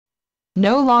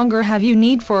No longer have you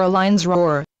need for a lion's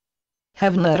roar.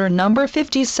 Heavenletter number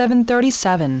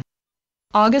 5737.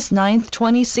 August 9,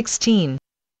 2016.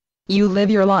 You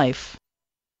live your life.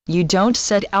 You don't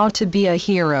set out to be a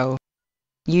hero.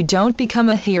 You don't become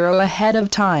a hero ahead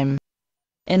of time.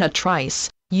 In a trice,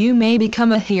 you may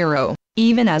become a hero,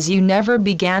 even as you never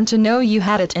began to know you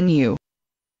had it in you.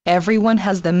 Everyone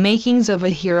has the makings of a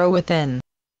hero within.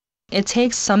 It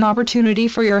takes some opportunity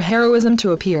for your heroism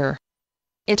to appear.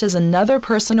 It is another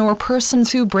person or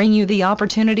persons who bring you the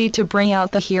opportunity to bring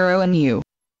out the hero in you.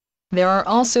 There are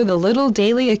also the little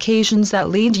daily occasions that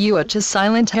lead you to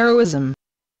silent heroism.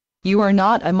 You are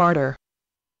not a martyr.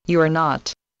 You are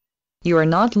not. You are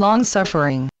not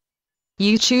long-suffering.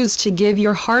 You choose to give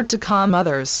your heart to calm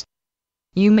others.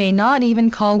 You may not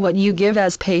even call what you give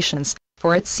as patience,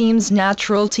 for it seems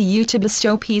natural to you to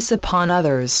bestow peace upon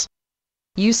others.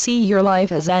 You see your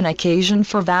life as an occasion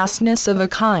for vastness of a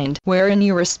kind wherein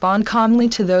you respond calmly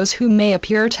to those who may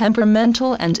appear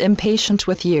temperamental and impatient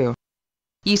with you.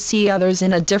 You see others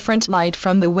in a different light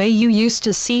from the way you used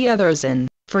to see others in,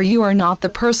 for you are not the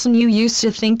person you used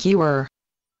to think you were.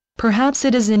 Perhaps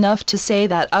it is enough to say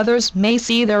that others may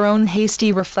see their own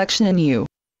hasty reflection in you.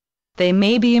 They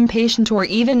may be impatient or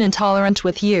even intolerant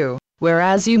with you,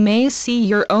 whereas you may see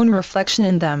your own reflection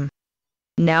in them.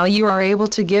 Now you are able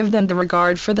to give them the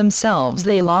regard for themselves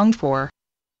they long for.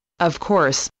 Of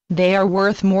course, they are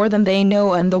worth more than they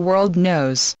know and the world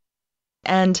knows.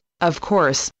 And, of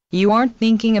course, you aren't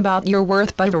thinking about your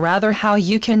worth but rather how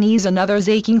you can ease another's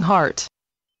aching heart.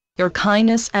 Your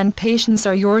kindness and patience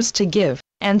are yours to give,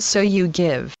 and so you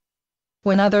give.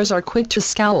 When others are quick to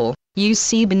scowl, you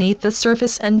see beneath the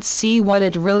surface and see what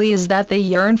it really is that they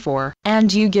yearn for,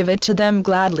 and you give it to them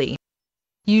gladly.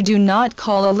 You do not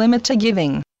call a limit to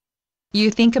giving. You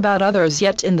think about others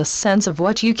yet in the sense of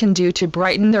what you can do to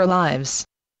brighten their lives.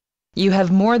 You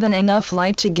have more than enough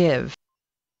light to give.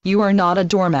 You are not a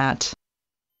doormat.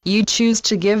 You choose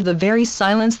to give the very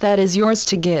silence that is yours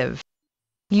to give.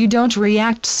 You don't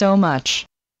react so much.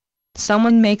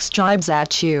 Someone makes jibes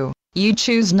at you, you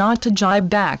choose not to jibe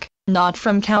back, not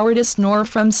from cowardice nor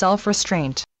from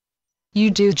self-restraint. You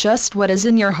do just what is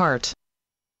in your heart.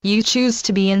 You choose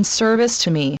to be in service to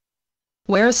me.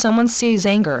 Where someone sees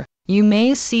anger, you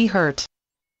may see hurt.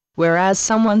 Whereas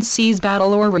someone sees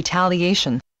battle or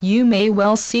retaliation, you may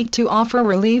well seek to offer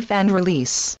relief and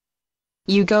release.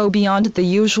 You go beyond the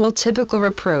usual typical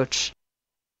reproach.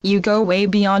 You go way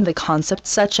beyond the concept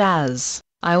such as,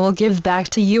 I will give back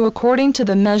to you according to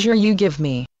the measure you give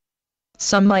me.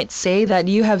 Some might say that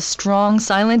you have strong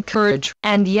silent courage,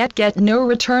 and yet get no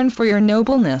return for your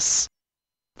nobleness.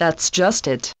 That's just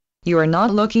it. You are not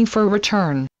looking for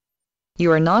return.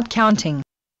 You are not counting.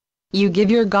 You give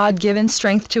your God-given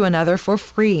strength to another for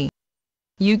free.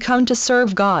 You come to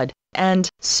serve God, and,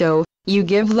 so, you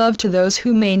give love to those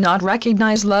who may not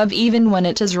recognize love even when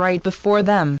it is right before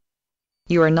them.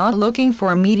 You are not looking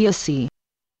for immediacy.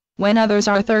 When others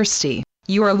are thirsty,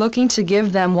 you are looking to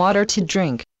give them water to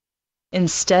drink.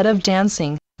 Instead of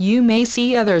dancing, you may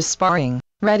see others sparring,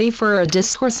 ready for a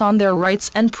discourse on their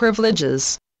rights and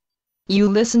privileges. You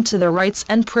listen to their rights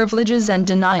and privileges and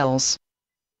denials.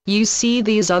 You see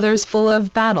these others full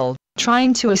of battle,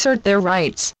 trying to assert their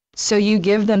rights, so you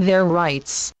give them their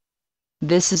rights.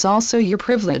 This is also your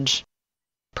privilege.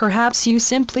 Perhaps you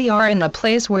simply are in a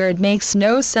place where it makes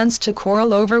no sense to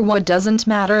quarrel over what doesn't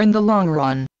matter in the long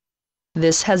run.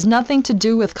 This has nothing to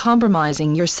do with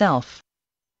compromising yourself.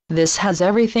 This has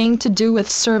everything to do with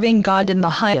serving God in the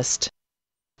highest.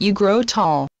 You grow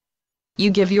tall. You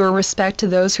give your respect to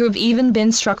those who have even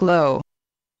been struck low.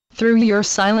 Through your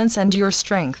silence and your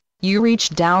strength, you reach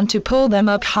down to pull them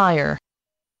up higher.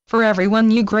 For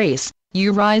everyone you grace,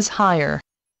 you rise higher.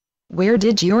 Where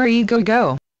did your ego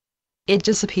go? It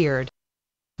disappeared.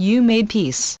 You made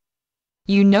peace.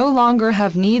 You no longer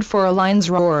have need for a lion's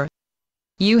roar.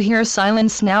 You hear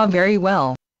silence now very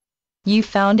well. You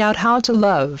found out how to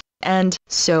love, and,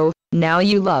 so, now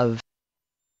you love.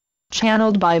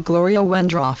 Channeled by Gloria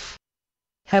Wendroff.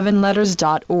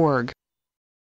 Heavenletters.org